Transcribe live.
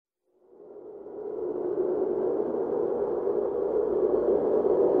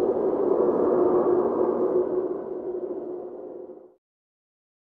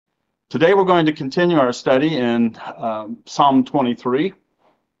Today we're going to continue our study in Psalm 23.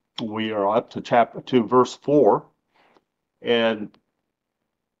 We are up to verse 4, and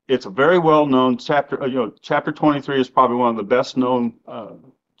it's a very well-known chapter. Chapter 23 is probably one of the best-known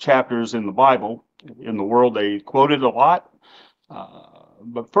chapters in the Bible. In the world, they quote it a lot,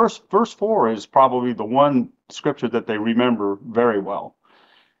 but verse 4 is probably the one scripture that they remember very well.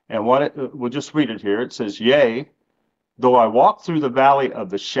 And we'll just read it here. It says, "Yea, though I walk through the valley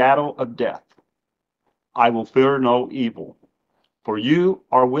of the shadow of death, I will fear no evil, for you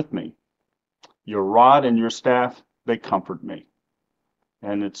are with me. Your rod and your staff, they comfort me."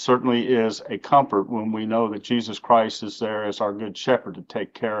 And it certainly is a comfort when we know that Jesus Christ is there as our good shepherd to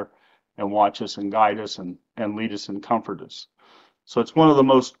take care and watch us and guide us and lead us and comfort us. So it's one of the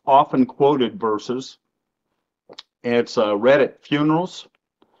most often quoted verses. It's read at funerals.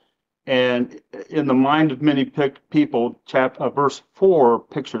 And in the mind of many people, verse 4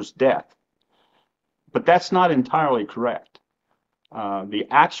 pictures death. But that's not entirely correct. The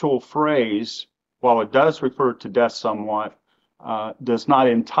actual phrase, while it does refer to death somewhat, does not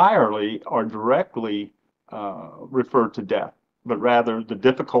entirely or directly refer to death, but rather the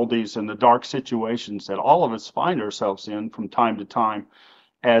difficulties and the dark situations that all of us find ourselves in from time to time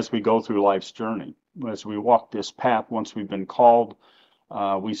as we go through life's journey. As we walk this path, once we've been called,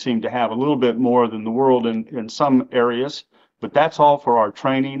 we seem to have a little bit more than the world in some areas, but that's all for our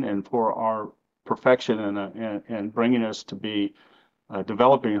training and for our perfection and bringing us to be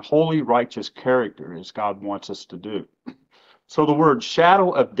developing holy, righteous character as God wants us to do. So the word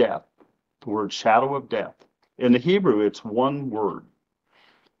shadow of death, in the Hebrew, it's one word.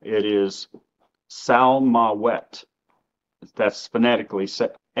 It is salmawet. That's phonetically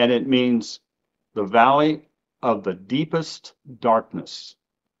said, and it means the valley of the deepest darkness.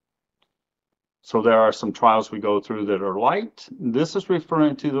 So there are some trials we go through that are light. This is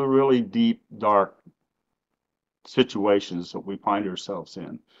referring to the really deep, dark situations that we find ourselves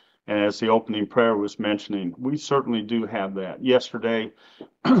in. And as the opening prayer was mentioning, we certainly do have that. Yesterday,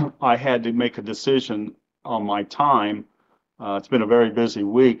 I had to make a decision on my time. It's been a very busy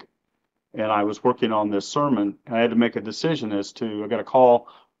week, and I was working on this sermon, and I had to make a decision I got a call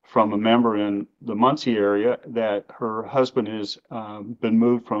from a member in the Muncie area that her husband has been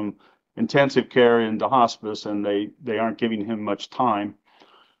moved from intensive care into hospice, and they aren't giving him much time.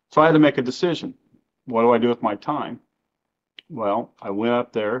 So I had to make a decision. What do I do with my time? Well, I went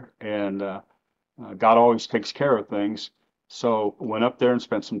up there, and God always takes care of things. So I went up there and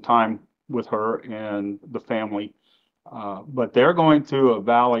spent some time with her and the family. But they're going through a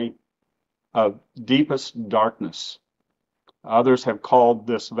valley of deepest darkness. Others have called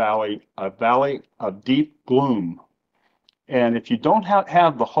this valley a valley of deep gloom. And if you don't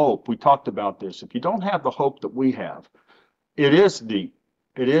have the hope, we talked about this, if you don't have the hope that we have, it is deep,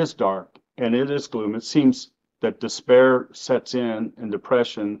 it is dark, and it is gloom. It seems that despair sets in and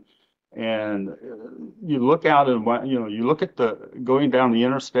depression. And you look out and, you look at going down the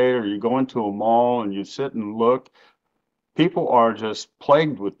interstate, or you go into a mall and you sit and look, people are just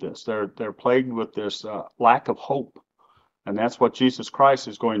plagued with this. They're plagued with this lack of hope. And that's what Jesus Christ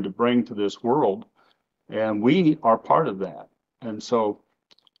is going to bring to this world. And we are part of that. And so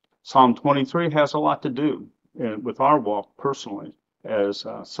Psalm 23 has a lot to do with our walk personally as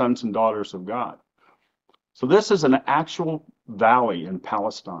sons and daughters of God. So this is an actual valley in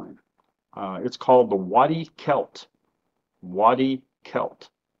Palestine. It's called the Wadi Kelt. Wadi Kelt.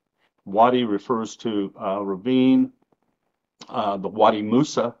 Wadi refers to ravine. The Wadi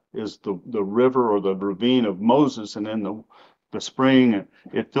Musa is the river or the ravine of Moses, and then the spring,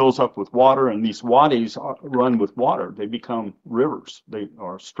 it fills up with water, and these wadis run with water. They become rivers. They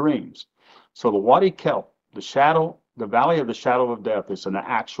are streams. So the Wadi Kelt, the valley of the shadow of death, is an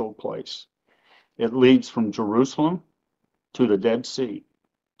actual place. It leads from Jerusalem to the Dead Sea,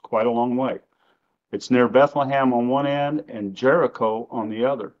 quite a long way. It's near Bethlehem on one end and Jericho on the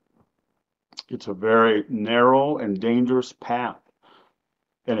other. It's a very narrow and dangerous path,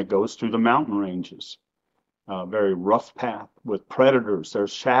 and it goes through the mountain ranges. A very rough path with predators.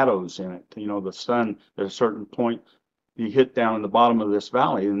 There's shadows in it. The sun, at a certain point, you hit down in the bottom of this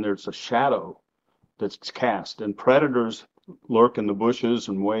valley, and there's a shadow that's cast, and predators lurk in the bushes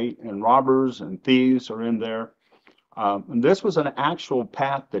and wait, and robbers and thieves are in there. And this was an actual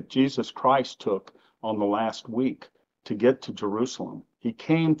path that Jesus Christ took on the last week to get to Jerusalem. He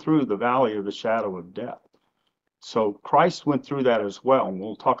came through the valley of the shadow of death. So Christ went through that as well, and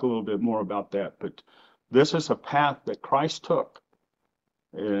we'll talk a little bit more about that. But this is a path that Christ took.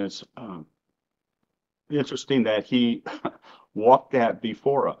 And it's interesting that he walked that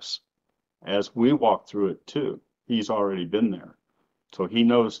before us as we walk through it too. He's already been there. So he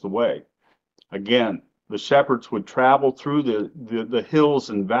knows the way. Again, the shepherds would travel through the hills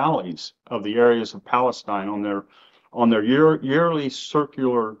and valleys of the areas of Palestine on their yearly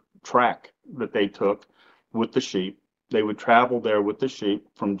circular track that they took with the sheep. They would travel there with the sheep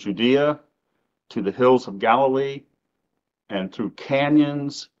from Judea to the hills of Galilee and through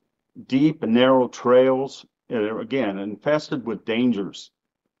canyons, deep and narrow trails, again, infested with dangers,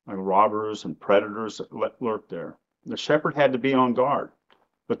 like robbers and predators that lurked there. The shepherd had to be on guard,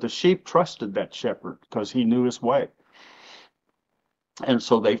 but the sheep trusted that shepherd because he knew his way. And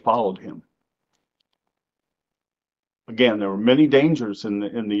so they followed him. Again, there were many dangers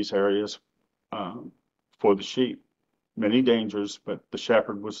in these areas for the sheep. Many dangers, but the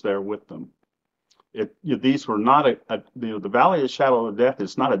shepherd was there with them. These were not the valley of the shadow of death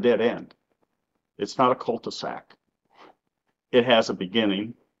is not a dead end. It's not a cul-de-sac. It has a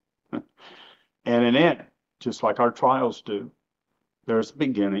beginning and an end, just like our trials do. There's a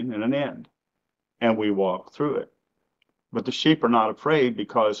beginning and an end, and we walk through it. But the sheep are not afraid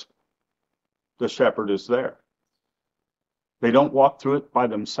because the shepherd is there. They don't walk through it by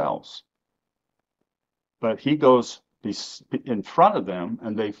themselves, but he goes in front of them,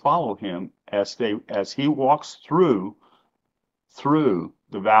 and they follow him as he walks through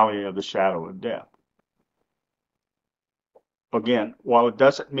the valley of the shadow of death. Again, while it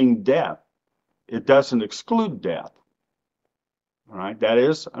doesn't mean death, it doesn't exclude death. All right, that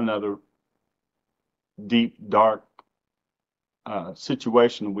is another deep, dark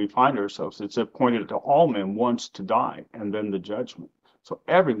situation we find ourselves. It's appointed to all men once to die, and then the judgment. So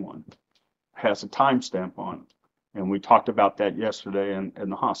everyone has a timestamp on it. And we talked about that yesterday in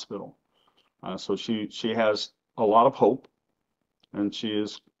the hospital. So she has a lot of hope, and she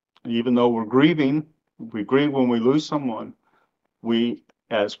is, even though we're grieving, we grieve when we lose someone. We,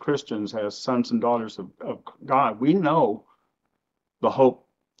 as Christians, as sons and daughters of God, we know the hope,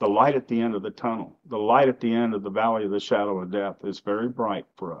 the light at the end of the tunnel, the light at the end of the valley of the shadow of death is very bright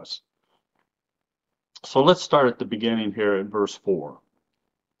for us. So let's start at the beginning here at verse 4.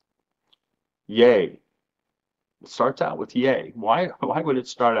 Yea. It starts out with yea. Why would it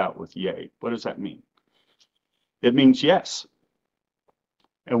start out with yea? What does that mean? It means yes.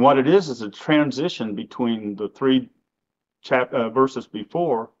 And what it is a transition between the three verses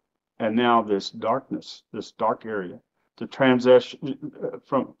before and now this darkness, this dark area. The transition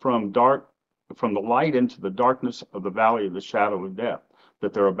from the light into the darkness of the valley of the shadow of death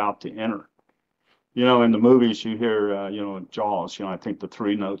that they're about to enter. You know, in the movies, you hear, Jaws, I think the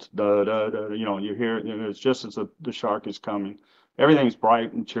three notes, da, da, da, you hear, it's just as the shark is coming. Everything's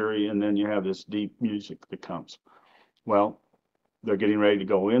bright and cheery, and then you have this deep music that comes. Well, they're getting ready to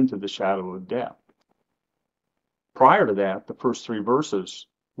go into the shadow of death. Prior to that, the first three verses,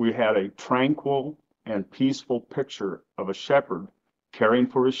 we had a tranquil and peaceful picture of a shepherd caring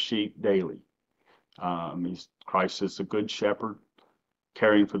for his sheep daily. Christ is a good shepherd,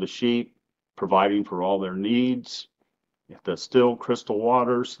 caring for the sheep, providing for all their needs. The still crystal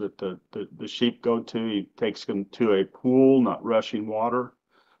waters that the sheep go to, he takes them to a pool, not rushing water,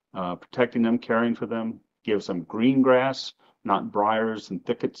 protecting them, caring for them, gives them green grass, not briars and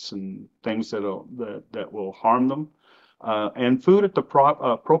thickets and things that will harm them, and food at the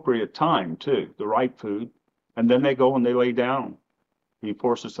appropriate time too, the right food. And then they go and they lay down. He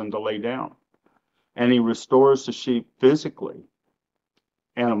forces them to lay down, and he restores the sheep physically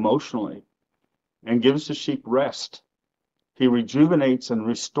and emotionally, and gives the sheep rest. He rejuvenates and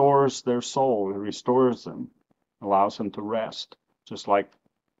restores their soul. He restores them, allows them to rest, just like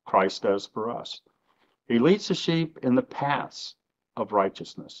Christ does for us. He leads the sheep in the paths of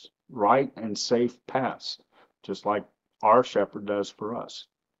righteousness, right and safe paths, just like our shepherd does for us.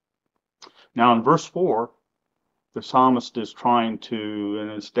 Now in verse 4, the psalmist is trying to, and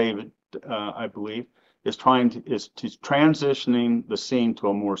it's David, I believe, is transitioning the scene to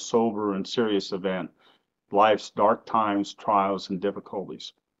a more sober and serious event, life's dark times, trials, and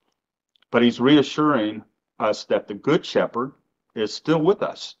difficulties. But he's reassuring us that the good shepherd is still with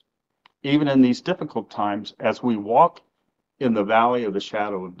us, even in these difficult times as we walk in the valley of the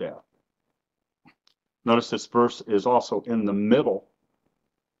shadow of death. Notice this verse is also in the middle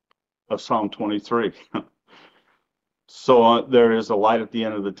of Psalm 23. So there is a light at the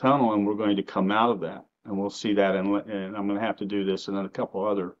end of the tunnel, and we're going to come out of that. And we'll see that, and I'm going to have to do this in a couple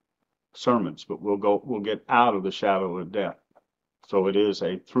other sermons, but we'll get out of the shadow of death. So it is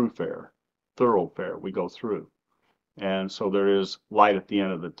a thoroughfare we go through. And so there is light at the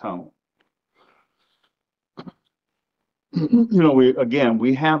end of the tunnel.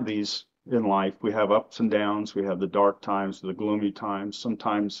 We have these in life. We have ups and downs. We have the dark times, the gloomy times.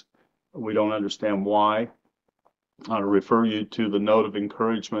 Sometimes we don't understand why. I refer you to the note of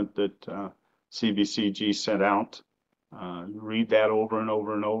encouragement that CBCG sent out. Read that over and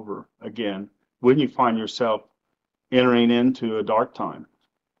over and over again when you find yourself entering into a dark time.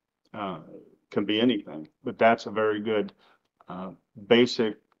 Can be anything, but that's a very good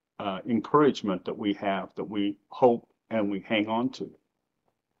basic encouragement that we have, that we hope and we hang on to.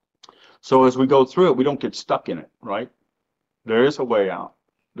 So as we go through it, we don't get stuck in it, right? There is a way out.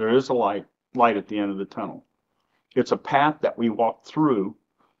 There is a light at the end of the tunnel. It's a path that we walk through,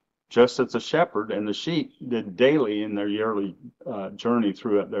 just as the shepherd and the sheep did daily in their yearly journey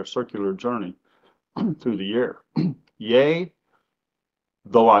through their circular journey through the year. Yea,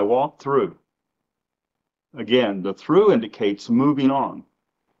 though I walk through. Again, the through indicates moving on,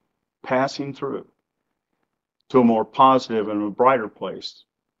 passing through to a more positive and a brighter place,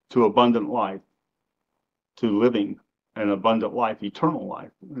 to abundant life, to living an abundant life, eternal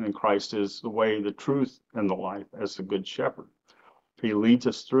life. And Christ is the way, the truth, and the life as the good shepherd. He leads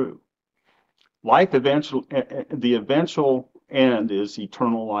us through. Life eventually, the eventual end is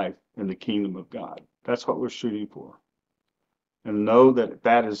eternal life in the kingdom of God. That's what we're shooting for. And know that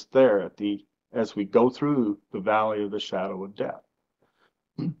that is there as we go through the valley of the shadow of death.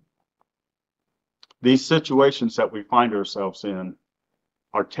 These situations that we find ourselves in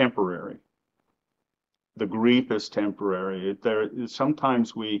are temporary. The grief is temporary.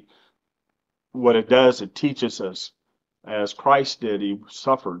 Sometimes what it does, it teaches us, as Christ did, he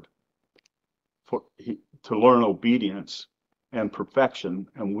suffered to learn obedience and perfection,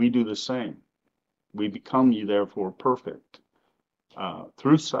 and we do the same. We become ye therefore perfect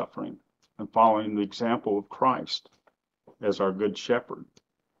through suffering and following the example of Christ as our good shepherd.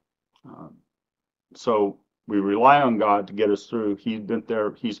 So we rely on God to get us through. He's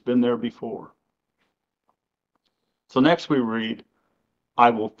been there before. So next we read, I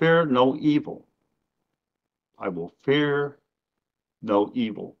will fear no evil. I will fear no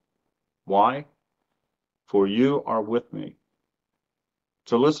evil. Why? For you are with me.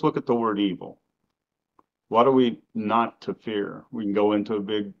 So let's look at the word evil. What are we not to fear? We can go into a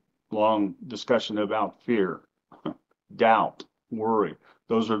big, long discussion about fear, doubt, worry.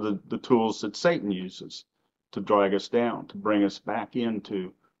 Those are the tools that Satan uses to drag us down, to bring us back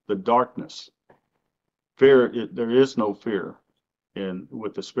into the darkness. Fear, there is no fear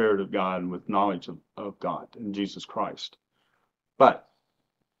with the Spirit of God and with knowledge of God in Jesus Christ. But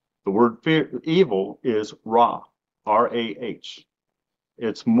the word fear, evil is Ra, R-A-H.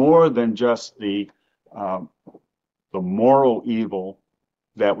 It's more than just the moral evil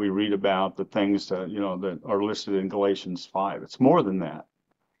that we read about, the things that are listed in Galatians 5. It's more than that.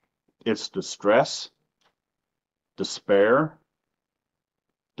 It's distress, despair,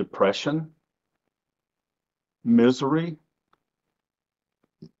 depression, misery,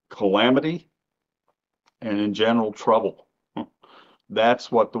 calamity, and in general trouble.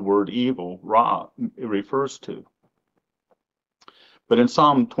 That's what the word evil, Ra, refers to. But in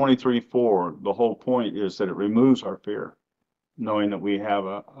Psalm 23:4, the whole point is that it removes our fear, knowing that we have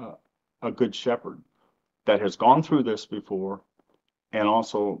a good shepherd that has gone through this before, and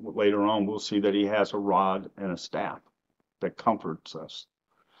also later on we'll see that he has a rod and a staff that comforts us.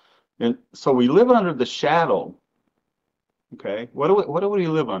 And so we live under the shadow. Okay, what do we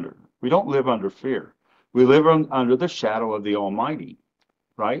live under? We don't live under fear. We live under the shadow of the Almighty,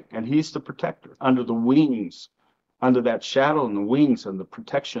 right? And he's the protector. Under the wings, under that shadow and the wings and the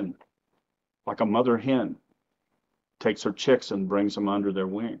protection, like a mother hen takes her chicks and brings them under their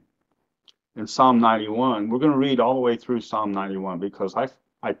wing. In Psalm 91, we're going to read all the way through Psalm 91 because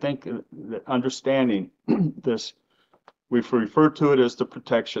I think that understanding this, we've referred to it as the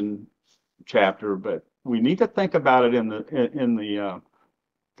protection chapter, but we need to think about it in the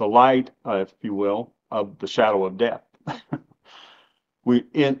light, if you will, of the shadow of death.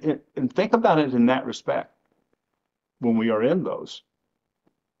 And think about it in that respect when we are in those.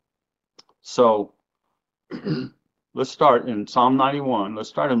 So let's start in Psalm 91. Let's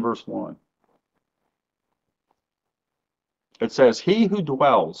start in verse 1. It says, he who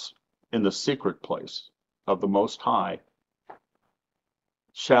dwells in the secret place of the Most High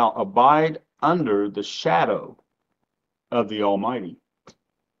shall abide under the shadow of the Almighty.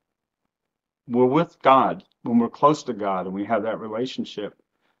 We're with God. When we're close to God and we have that relationship,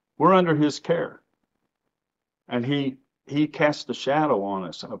 we're under his care. And he casts the shadow on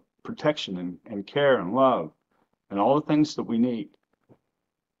us of protection and care and love and all the things that we need.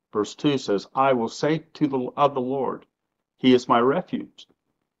 Verse 2 says, I will say of the Lord, he is my refuge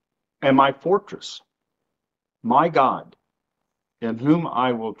and my fortress, my God, in whom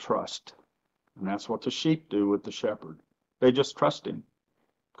I will trust. And that's what the sheep do with the shepherd. They just trust him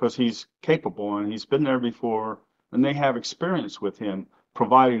because he's capable and he's been there before and they have experience with him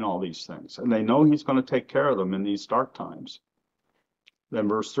providing all these things, and they know he's going to take care of them in these dark times. Then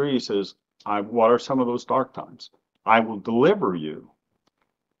verse 3 says, what are some of those dark times? I will deliver you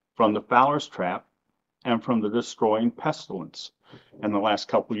from the fowler's trap and from the destroying pestilence. In the last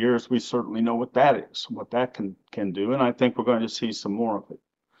couple of years, we certainly know what that is, what that can do, and I think we're going to see some more of it.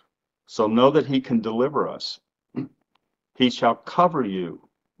 So know that he can deliver us. He shall cover you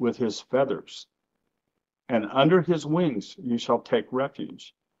with his feathers, and under his wings you shall take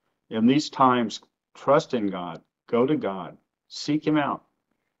refuge. In these times, trust in God, go to God, seek him out.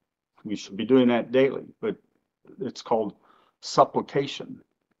 We should be doing that daily, but it's called supplication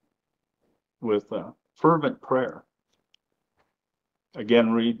with fervent prayer.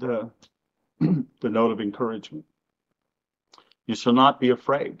 Again, read the note of encouragement. You shall not be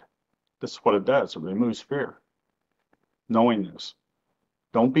afraid. This is what it does. It removes fear. Knowing this.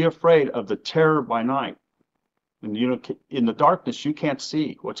 Don't be afraid of the terror by night. And in the darkness, you can't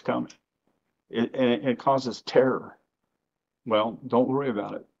see what's coming. It causes terror. Well, don't worry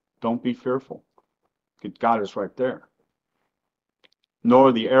about it. Don't be fearful. God is right there.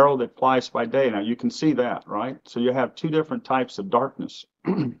 Nor the arrow that flies by day. Now you can see that, right? So you have two different types of darkness.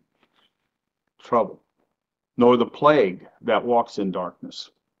 Trouble. Nor the plague that walks in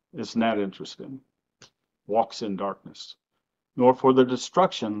darkness. Isn't that interesting? Walks in darkness. Nor for the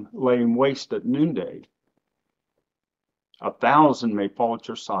destruction laying waste at noonday. 1,000 may fall at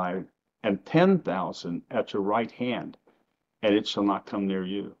your side, and 10,000 at your right hand, and it shall not come near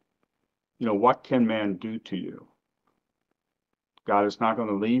you. You know, what can man do to you? God is not going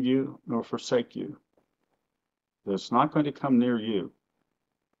to leave you nor forsake you. It's not going to come near you.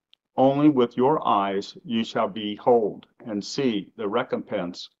 Only with your eyes you shall behold and see the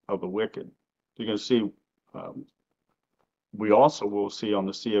recompense of the wicked. You're going to see, we also will see on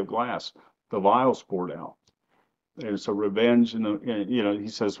the sea of glass, the vials poured out. And it's a revenge, he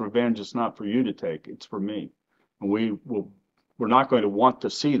says, revenge is not for you to take, it's for me. And we're not going to want to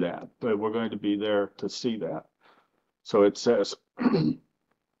see that, but we're going to be there to see that. So it says, you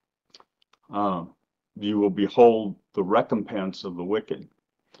will behold the recompense of the wicked.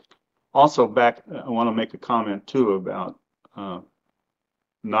 Also, I want to make a comment too about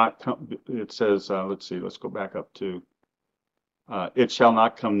it says, let's go back up to, it shall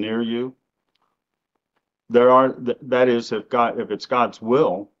not come near you. That is, if it's God's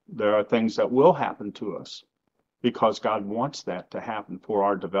will, there are things that will happen to us because God wants that to happen for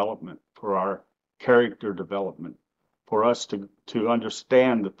our development, for our character development, for us to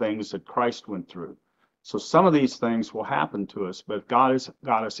understand the things that Christ went through. So some of these things will happen to us, but God has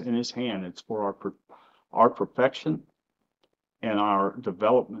got us in his hand. It's for our perfection and our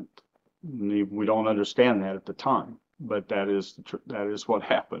development. We don't understand that at the time, but that is what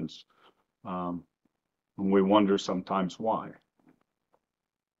happens. And we wonder sometimes why.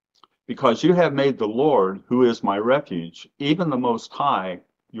 Because you have made the Lord, who is my refuge, even the Most High,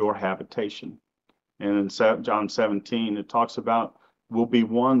 your habitation. And in John 17, it talks about we'll be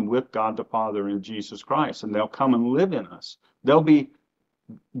one with God the Father in Jesus Christ, and they'll come and live in us.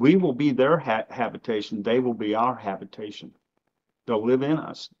 We will be their habitation. They will be our habitation. They'll live in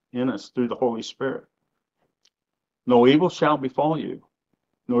us through the Holy Spirit. No evil shall befall you,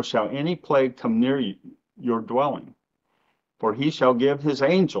 nor shall any plague come near your dwelling. For he shall give his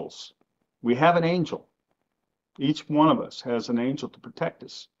angels. We have an angel. Each one of us has an angel to protect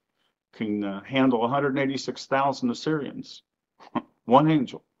us. Can handle 186,000 Assyrians. One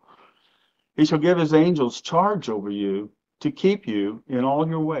angel. He shall give his angels charge over you to keep you in all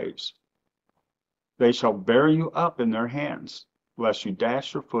your ways. They shall bear you up in their hands, lest you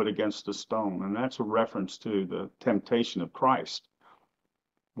dash your foot against a stone. And that's a reference to the temptation of Christ.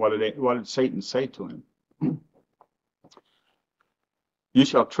 What did Satan say to him? You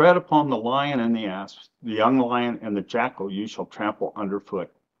shall tread upon the lion and the asp, the young lion and the jackal you shall trample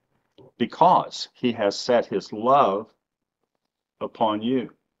underfoot, because he has set his love upon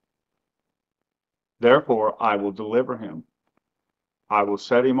you. Therefore I will deliver him. I will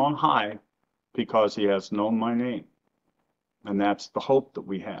set him on high, because he has known my name. And that's the hope that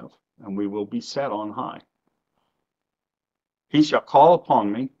we have, and we will be set on high. He shall call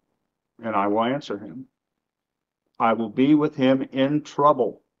upon me, and I will answer him. I will be with him in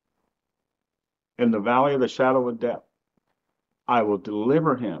trouble. In the valley of the shadow of death, I will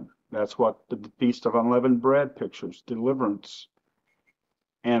deliver him. That's what the Feast of Unleavened Bread pictures, deliverance.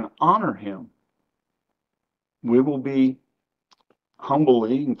 And honor him. We will be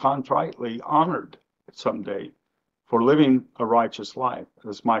humbly and contritely honored someday for living a righteous life,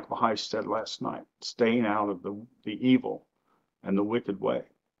 as Michael Heiss said last night, staying out of the evil and the wicked way.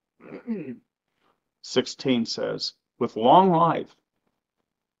 16 says, with long life.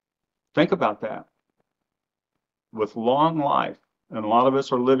 Think about that. With long life. And a lot of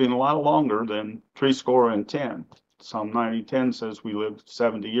us are living a lot longer than 70. Psalm 90:10 says we live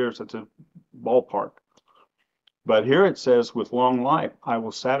 70 years. That's a ballpark. But here it says, with long life, I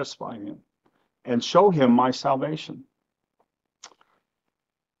will satisfy him and show him my salvation.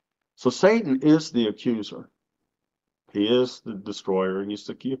 So Satan is the accuser. He is the destroyer. He's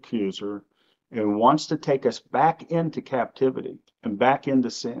the accuser and wants to take us back into captivity and back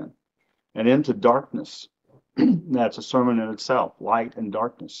into sin and into darkness. That's a sermon in itself, light and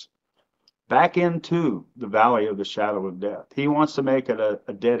darkness. Back into the valley of the shadow of death. He wants to make it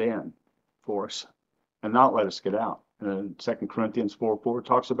a dead end for us and not let us get out. And 2 Corinthians 4:4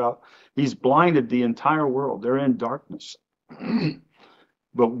 talks about he's blinded the entire world. They're in darkness.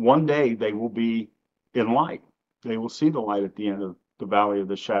 But one day they will be in light. They will see the light at the end of the valley of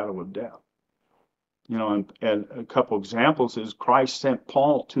the shadow of death. You know, and a couple examples is Christ sent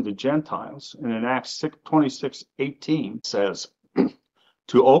Paul to the Gentiles, and in Acts 26:18 says,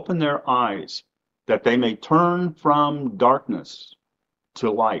 to open their eyes that they may turn from darkness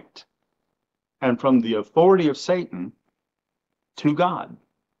to light and from the authority of Satan to God,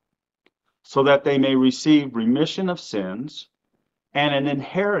 so that they may receive remission of sins and an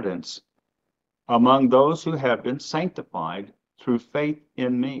inheritance among those who have been sanctified through faith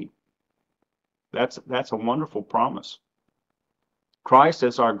in me. That's a wonderful promise. Christ,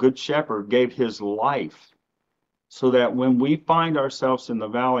 as our good shepherd, gave his life so that when we find ourselves in the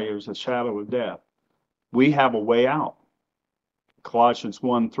valley of the shadow of death, we have a way out. Colossians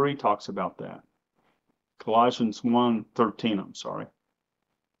 1:3 talks about that. Colossians 1:13, I'm sorry.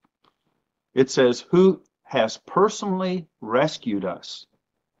 It says, who has personally rescued us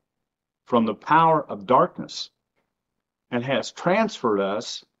from the power of darkness and has transferred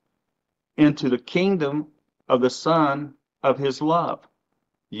us into the kingdom of the Son of his love.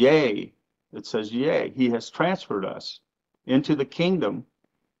 Yea, it says, yea, he has transferred us into the kingdom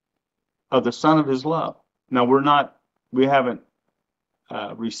of the Son of his love. Now we haven't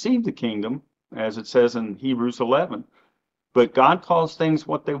received the kingdom, as it says in Hebrews 11, but God calls things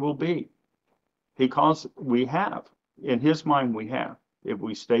what they will be. He calls, we have, in his mind we have, if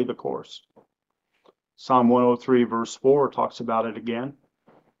we stay the course. Psalm 103 verse 4 talks about it again.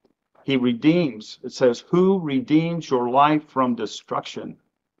 He redeems, it says, who redeems your life from destruction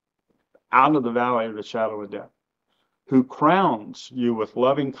out of the valley of the shadow of death, who crowns you with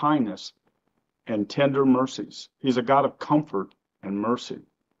loving kindness and tender mercies. He's a God of comfort and mercy.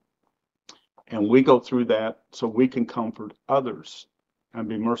 And we go through that so we can comfort others and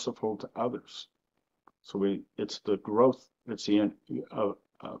be merciful to others. So it's the growth, it's the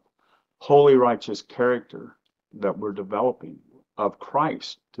holy, righteous character that we're developing of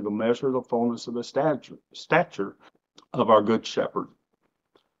Christ to the measure of the fullness of the stature of our good shepherd.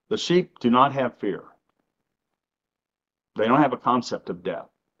 The sheep do not have fear. They don't have a concept of death.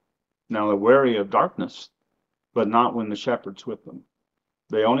 Now they're wary of darkness, but not when the shepherd's with them.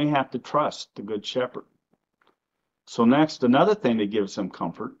 They only have to trust the good shepherd. So next, another thing that gives them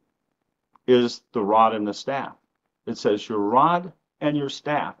comfort is the rod and the staff. It says, your rod and your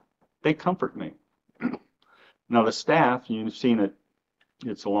staff, they comfort me. Now the staff, you've seen it,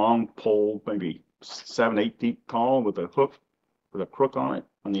 it's a long pole, maybe 7-8 feet tall with a hook, with a crook on it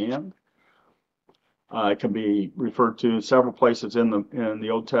on the end. It can be referred to in several places in the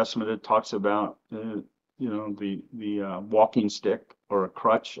Old Testament. It talks about the walking stick or a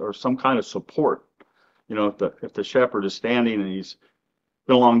crutch or some kind of support. You know, if the shepherd is standing and he's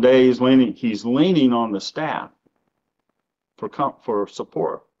been a long day, he's leaning on the staff for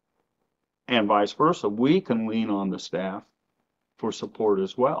support, and vice versa. We can lean on the staff for support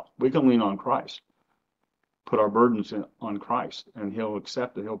as well. We can lean on Christ, put our burdens on Christ, and he'll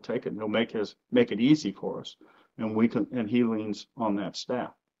accept it, he'll take it, and he'll make it easy for us, and he leans on that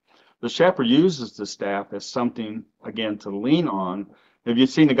staff. The shepherd uses the staff as something, again, to lean on. Have you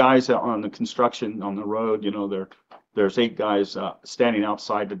seen the guys on the construction on the road? You know, there's 8 guys standing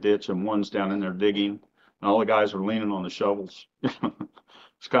outside the ditch and one's down in there digging, and all the guys are leaning on the shovels.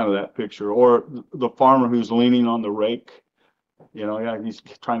 It's kind of that picture. Or the farmer who's leaning on the rake. You know, yeah, he's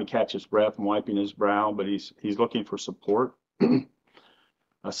trying to catch his breath and wiping his brow, but he's looking for support,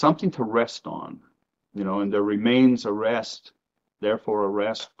 something to rest on. You know, and there remains a rest, therefore a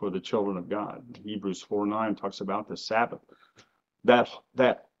rest for the children of God. Hebrews 4:9 talks about the Sabbath.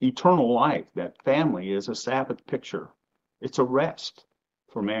 That eternal life, that family, is a Sabbath picture. It's a rest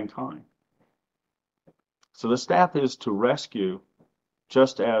for mankind. So the staff is to rescue,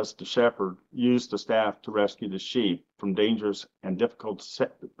 just as the shepherd used the staff to rescue the sheep from dangerous and difficult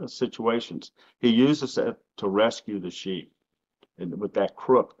situations. He uses it to rescue the sheep with that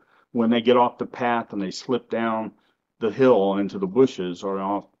crook. When they get off the path and they slip down the hill into the bushes or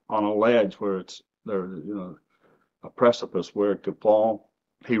off on a ledge where there's a precipice where it could fall,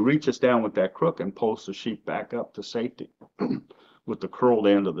 he reaches down with that crook and pulls the sheep back up to safety with the curled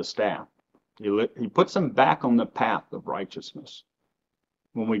end of the staff. He puts them back on the path of righteousness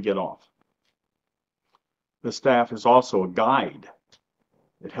when we get off. The staff is also a guide.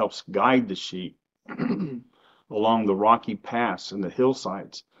 It helps guide the sheep along the rocky paths and the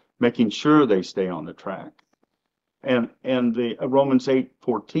hillsides, making sure they stay on the track. And the Romans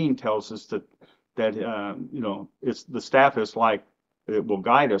 8:14 tells us that it's the staff is like, it will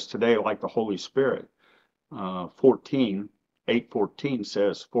guide us today like the Holy Spirit. 8:14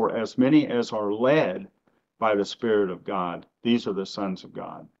 says, "For as many as are led by the Spirit of God, these are the sons of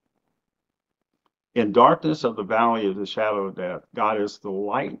God." In darkness of the valley of the shadow of death, God is the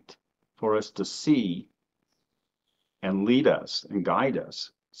light for us to see and lead us and guide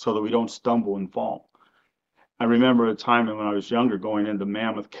us so that we don't stumble and fall. I remember a time when I was younger going into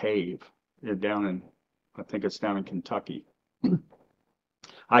Mammoth Cave I think it's down in Kentucky.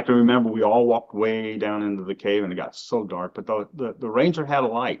 I can remember we all walked way down into the cave and it got so dark, but the ranger had a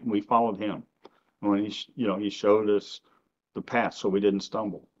light and we followed him. When he showed us the path so we didn't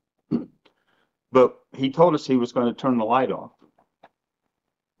stumble. But he told us he was going to turn the light off.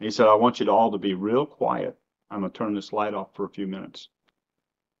 He said, "I want you all to be real quiet. I'm going to turn this light off for a few minutes."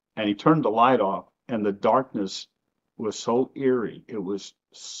 And he turned the light off, and the darkness was so eerie. It was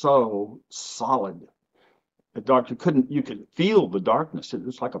so solid. The dark, you could feel the darkness. It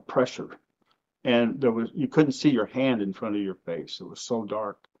was like a pressure. And you couldn't see your hand in front of your face. It was so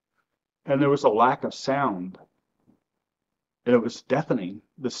dark. And there was a lack of sound. And it was deafening.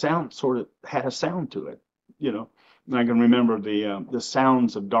 The sound sort of had a sound to it, And I can remember the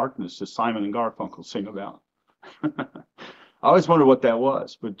sounds of darkness that Simon and Garfunkel sing about. I always wondered what that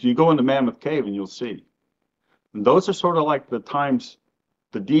was, but you go into Mammoth Cave and you'll see. And those are sort of like the times,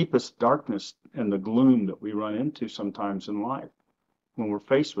 the deepest darkness and the gloom that we run into sometimes in life when we're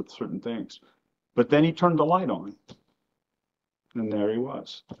faced with certain things. But then he turned the light on. And there he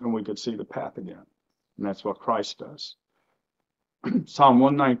was. And we could see the path again. And that's what Christ does. Psalm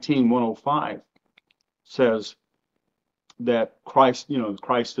 119:105 says that Christ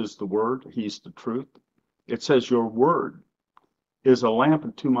is the Word. He's the truth. It says, "Your word is a lamp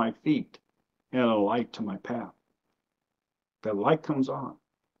unto my feet and a light to my path." That light comes on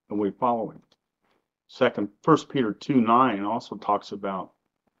and we follow him. 1 Peter 2:9 also talks about,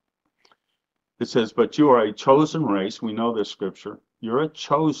 it says, "But you are a chosen race." We know this scripture. You're a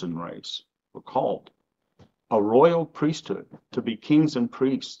chosen race. We're called a royal priesthood to be kings and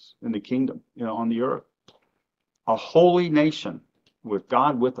priests in the kingdom, on the earth. A holy nation with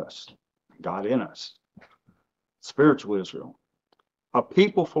God with us, God in us. Spiritual Israel. A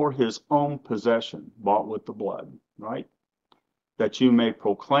people for his own possession, bought with the blood, right? That you may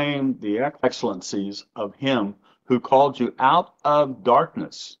proclaim the excellencies of him who called you out of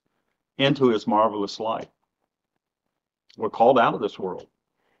darkness into his marvelous light. We're called out of this world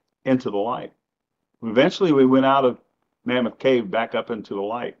into the light. Eventually we went out of Mammoth Cave back up into the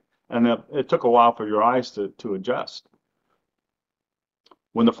light, and it took a while for your eyes to adjust.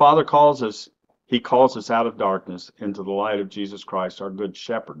 When the Father calls us, he calls us out of darkness into the light of Jesus Christ, our good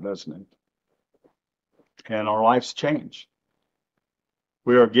shepherd, doesn't he? And our lives change.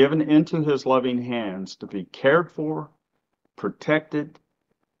 We are given into his loving hands to be cared for, protected,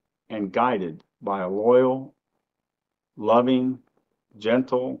 and guided by a loyal, loving,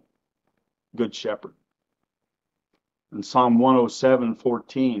 gentle, good shepherd. In Psalm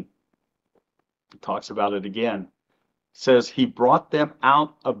 107:14, it talks about it again. It says, "He brought them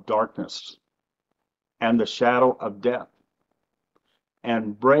out of darkness and the shadow of death,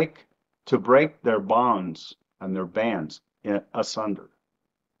 and to break their bonds and their bands asunder."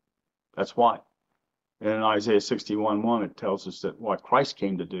 That's why. In Isaiah 61:1, it tells us that what Christ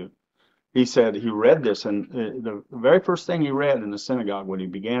came to do. He said, he read this, and the very first thing he read in the synagogue when he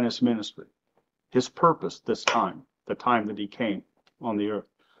began his ministry, his purpose this time, the time that he came on the earth.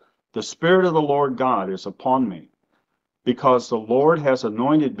 "The Spirit of the Lord God is upon me, because the Lord has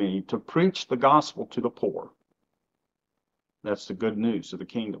anointed me to preach the gospel to the poor." That's the good news of the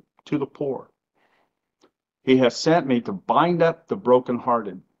kingdom, to the poor. "He has sent me to bind up the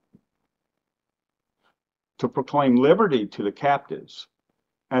brokenhearted, to proclaim liberty to the captives,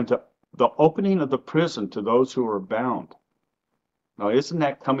 and to the opening of the prison to those who are bound." Now, isn't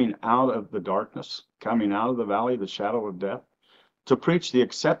that coming out of the darkness, coming out of the valley of the shadow of death? to preach the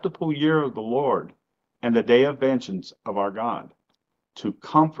acceptable year of the Lord and the day of vengeance of our God, to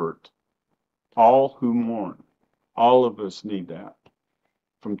comfort all who mourn. All of us need that.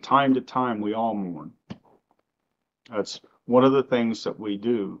 From time to time, we all mourn. That's one of the things that we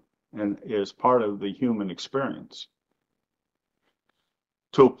do and is part of the human experience.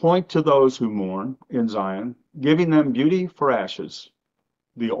 To appoint to those who mourn in Zion, giving them beauty for ashes,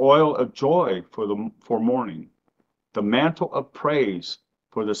 the oil of joy for mourning, the mantle of praise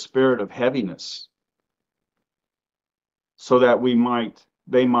for the spirit of heaviness, so that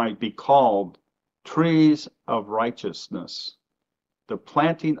they might be called trees of righteousness, the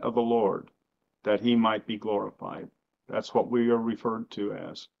planting of the Lord, that he might be glorified. That's what we are referred to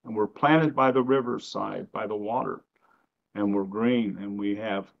as. And we're planted by the riverside, by the water, and we're green,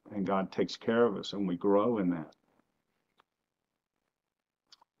 and God takes care of us, and we grow in that.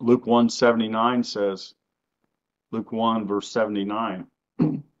 Luke 1:79 says, Luke 1 verse 79,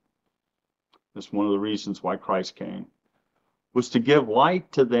 that's one of the reasons why Christ came, was to give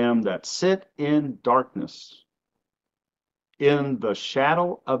light to them that sit in darkness, in the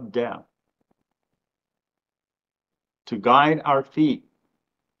shadow of death, to guide our feet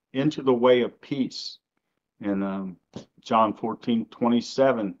into the way of peace. In John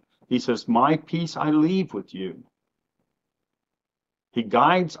 14:27, he says, my peace I leave with you. He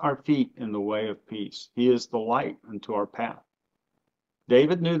guides our feet in the way of peace. He is the light unto our path.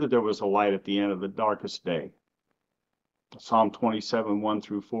 David knew that there was a light at the end of the darkest day. Psalm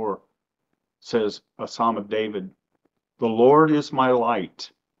 27:1-4 says, a psalm of David, the Lord is my light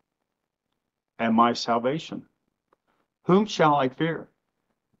and my salvation. Whom shall I fear?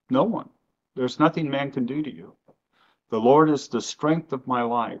 No one. There's nothing man can do to you. The Lord is the strength of my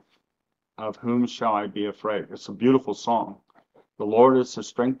life. Of whom shall I be afraid? It's a beautiful song. The Lord is the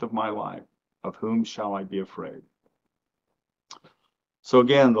strength of my life. Of whom shall I be afraid? So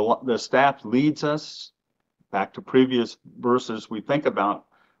again, the staff leads us back to previous verses. We think about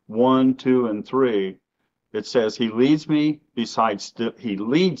 1, 2, and 3. It says, he leads me beside still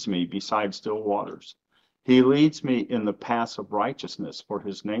waters. He leads me in the paths of righteousness for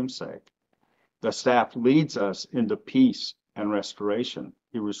his name's sake. The staff leads us into peace and restoration.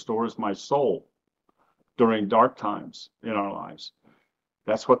 He restores my soul during dark times in our lives.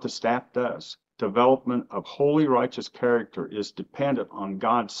 That's what the staff does. Development of holy, righteous character is dependent on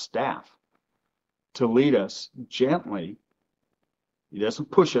God's staff to lead us gently. He doesn't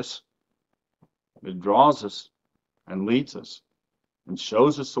push us. It draws us and leads us and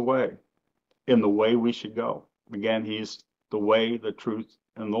shows us the way in the way we should go. Again, he's the way, the truth,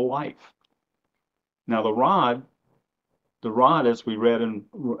 and the life. Now the rod, as we read in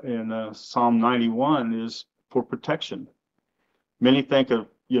Psalm 91, is for protection. Many think of,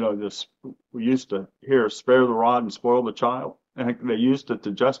 this, we used to hear, spare the rod and spoil the child. And they used it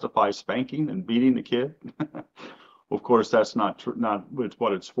to justify spanking and beating the kid. Of course, that's not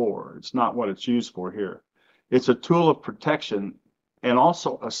what it's for. It's not what it's used for here. It's a tool of protection and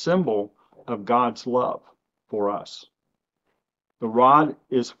also a symbol of God's love for us. The rod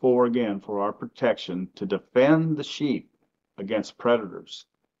is for our protection, to defend the sheep against predators.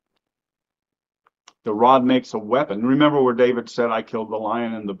 The rod makes a weapon. Remember where David said, I killed the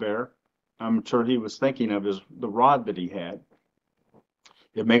lion and the bear? I'm sure he was thinking of the rod that he had.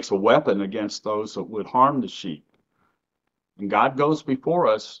 It makes a weapon against those that would harm the sheep. And God goes before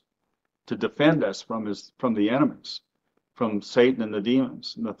us to defend us from the enemies, from Satan and the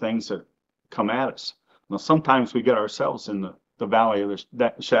demons and the things that come at us. Now, sometimes we get ourselves in the valley of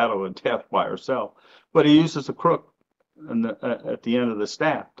the shadow of death by ourselves, but he uses a crook at the end of the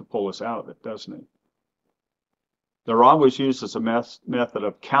staff to pull us out of it, doesn't he? The rod was used as a method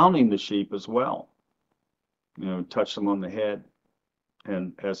of counting the sheep as well. Touch them on the head,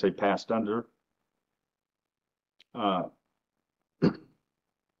 and as they passed under. God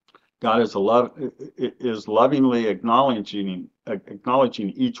is lovingly acknowledging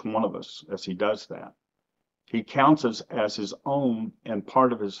each one of us as he does that. He counts us as his own and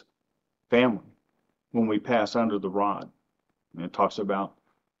part of his family when we pass under the rod. And it talks about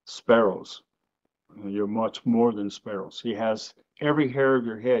sparrows. You're much more than sparrows. He has every hair of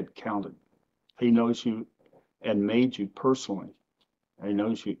your head counted. He knows you and made you personally. He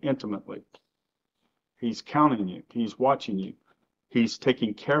knows you intimately. He's counting you. He's watching you. He's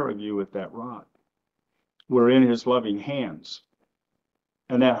taking care of you with that rod. We're in his loving hands.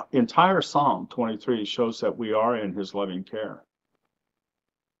 And that entire Psalm 23 shows that we are in his loving care,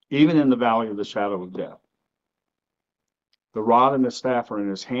 even in the valley of the shadow of death. The rod and the staff are in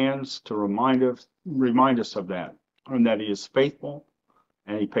his hands to remind us of that, and that he is faithful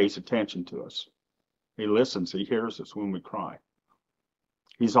and he pays attention to us. He listens, he hears us when we cry.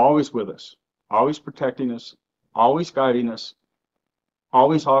 He's always with us, always protecting us, always guiding us,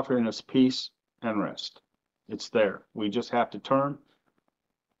 always offering us peace and rest. It's there. We just have to turn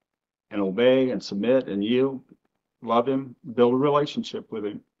and obey and submit and yield, love him, build a relationship with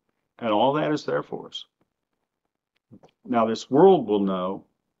him. And all that is there for us. Now, this world will know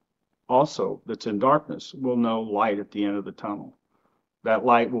also, that's in darkness, will know light at the end of the tunnel. That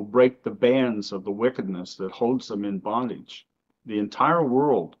light will break the bands of the wickedness that holds them in bondage. The entire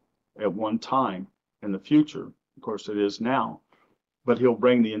world at one time in the future, of course it is now, but he'll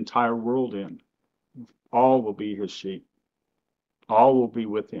bring the entire world in. All will be his sheep. All will be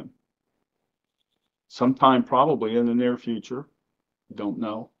with him. Sometime probably in the near future, don't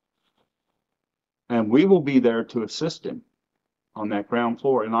know. And we will be there to assist him on that ground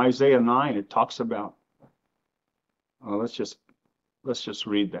floor. In Isaiah 9, it talks about, let's just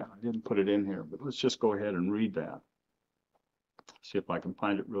read that. I didn't put it in here, but let's just go ahead and read that. See if I can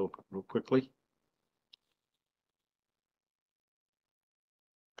find it real quickly.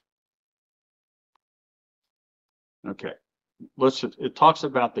 Okay. It talks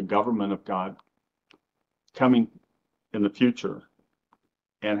about the government of God coming in the future,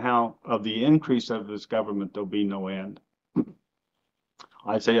 and how of the increase of his government there'll be no end.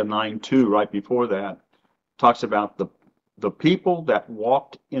 Isaiah 9:2, right before that, talks about the people that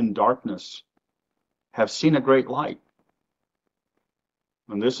walked in darkness have seen a great light.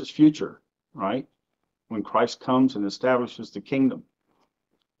 And this is future, right? When Christ comes and establishes the kingdom.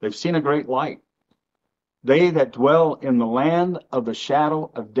 They've seen a great light. They that dwell in the land of the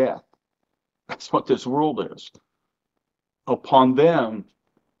shadow of death. That's what this world is. Upon them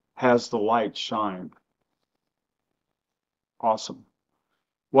has the light shined. Awesome.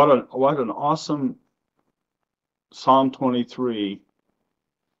 What an awesome Psalm 23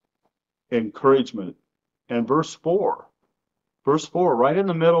 encouragement. And verse 4, right in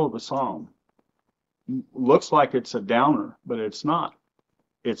the middle of the psalm, looks like it's a downer, but it's not.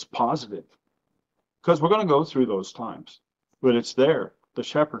 It's positive. Because we're going to go through those times. But it's there. The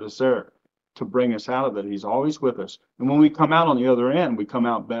shepherd is there to bring us out of it. He's always with us. And when we come out on the other end, we come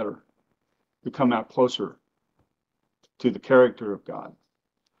out better. We come out closer to the character of God.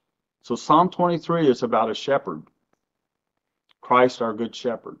 So Psalm 23 is about a shepherd, Christ our good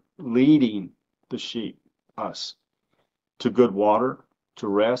shepherd, leading the sheep, us, to good water, to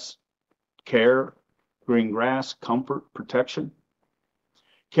rest, care, green grass, comfort, protection,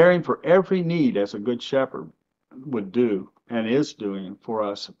 caring for every need as a good shepherd would do and is doing for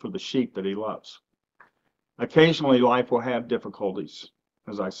us, for the sheep that he loves. Occasionally life will have difficulties,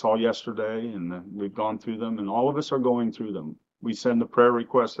 as I saw yesterday, and we've gone through them, and all of us are going through them. We send the prayer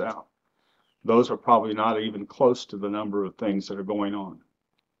requests out. Those are probably not even close to the number of things that are going on.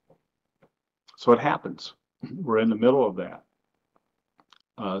 So it happens. We're in the middle of that.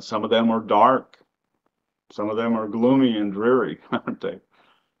 Some of them are dark. Some of them are gloomy and dreary, aren't they?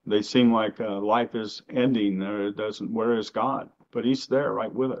 They seem like life is ending. Where is God? But he's there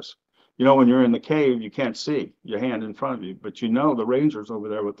right with us. You know, when you're in the cave, you can't see your hand in front of you, but you know the ranger's over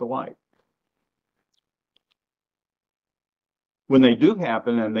there with the light. When they do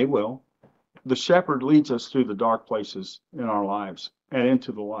happen, and they will, the shepherd leads us through the dark places in our lives and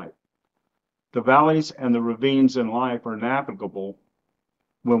into the light. The valleys and the ravines in life are navigable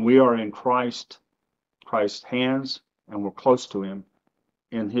when we are in Christ's hands, and we're close to him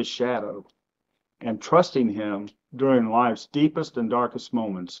in his shadow, and trusting him during life's deepest and darkest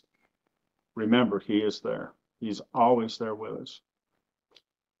moments. Remember, he is there. He's always there with us.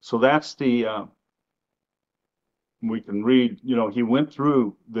 So that's we can read, you know, he went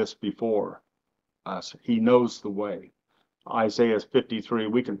through this before us. He knows the way. Isaiah 53,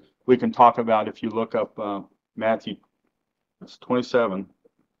 we can talk about, if you look up Matthew 27.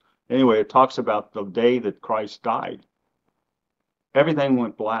 Anyway, it talks about the day that Christ died. Everything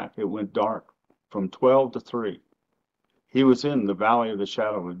went black. It went dark from 12 to 3. He was in the valley of the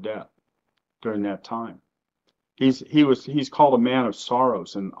shadow of death during that time. He's called a man of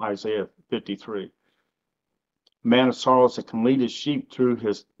sorrows in Isaiah 53. Man of sorrows that can lead his sheep through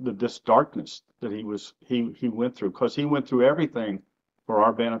this darkness that he went through, because he went through everything for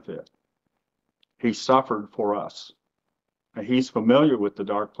our benefit. He suffered for us. And he's familiar with the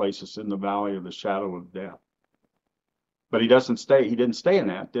dark places in the valley of the shadow of death. But he didn't stay in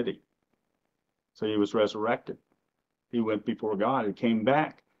that, did he? So he was resurrected. He went before God and came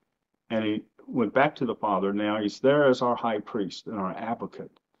back, and he went back to the Father. Now he's there as our high priest and our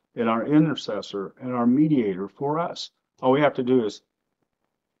advocate and our intercessor and our mediator for us. All we have to do is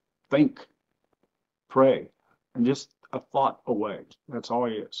think, pray, and just a thought away. That's all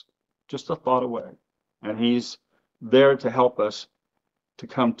he is. Just a thought away. And he's there to help us to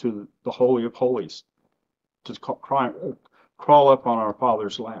come to the Holy of Holies, to crawl up on our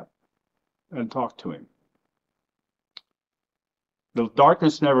Father's lap and talk to him. The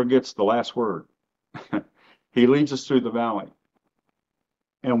darkness never gets the last word. He leads us through the valley.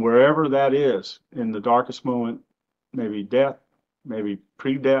 And wherever that is, in the darkest moment, maybe death, maybe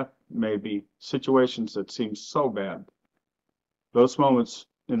pre-death, maybe situations that seem so bad, those moments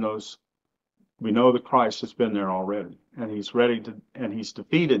in those, we know that Christ has been there already, and he's ready to, and he's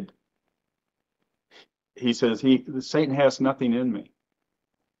defeated. He says, Satan has nothing in me.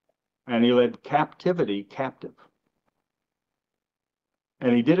 And he led captivity captive.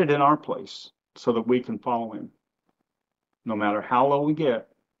 And he did it in our place so that we can follow him. No matter how low we get,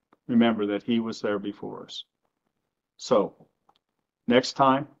 remember that he was there before us. So next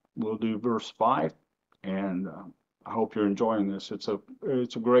time we'll do verse 5, and I hope you're enjoying this. It's a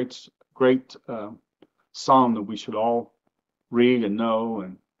great psalm that we should all read and know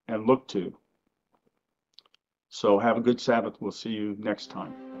and look to. So have a good Sabbath. We'll see you next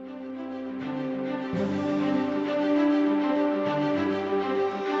time.